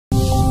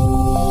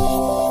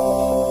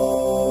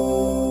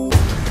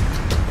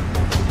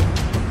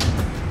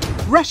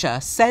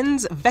Russia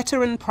sends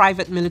veteran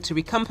private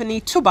military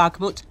company to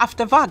Bakhmut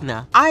after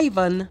Wagner.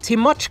 Ivan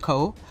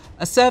Timochko,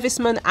 a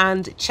serviceman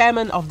and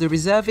chairman of the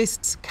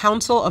Reservists'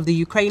 Council of the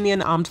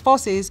Ukrainian Armed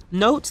Forces,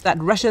 notes that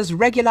Russia's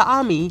regular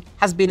army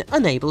has been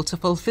unable to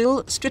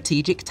fulfill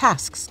strategic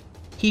tasks.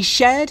 He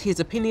shared his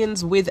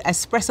opinions with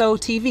Espresso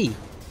TV.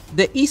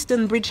 The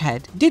eastern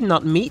bridgehead did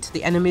not meet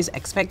the enemy's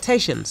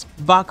expectations.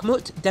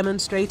 Bakhmut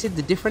demonstrated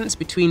the difference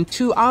between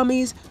two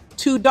armies,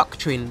 two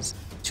doctrines,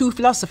 two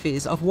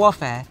philosophies of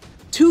warfare,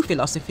 two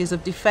philosophies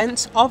of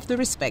defense of the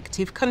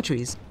respective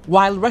countries.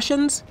 While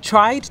Russians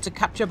tried to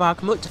capture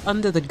Bakhmut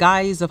under the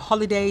guise of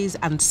holidays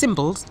and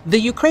symbols, the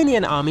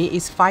Ukrainian army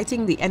is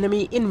fighting the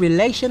enemy in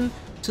relation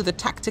to the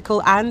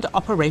tactical and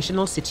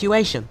operational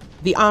situation.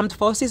 The armed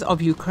forces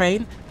of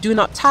Ukraine do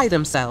not tie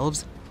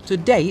themselves to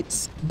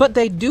dates, but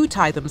they do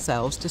tie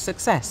themselves to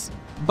success.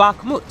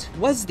 Bakhmut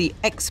was the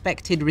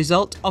expected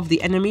result of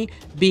the enemy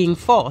being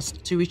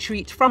forced to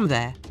retreat from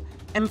there,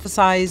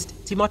 emphasized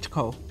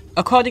Timochko.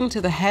 According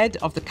to the head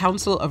of the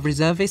Council of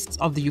Reservists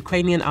of the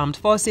Ukrainian Armed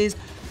Forces,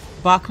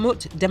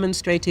 Bakhmut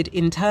demonstrated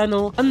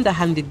internal,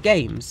 underhanded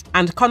games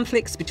and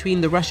conflicts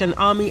between the Russian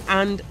army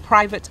and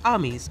private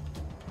armies.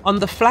 On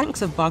the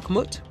flanks of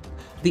Bakhmut,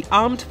 the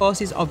armed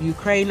forces of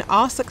Ukraine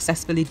are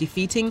successfully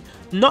defeating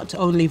not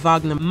only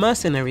Wagner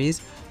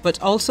mercenaries,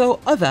 but also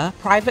other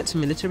private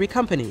military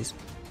companies.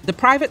 The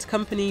private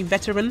company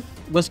Veteran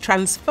was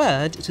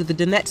transferred to the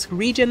Donetsk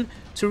region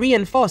to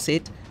reinforce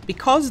it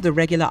because the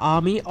regular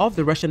army of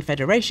the Russian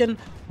Federation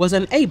was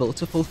unable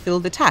to fulfill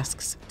the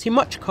tasks,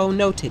 Timochko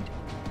noted.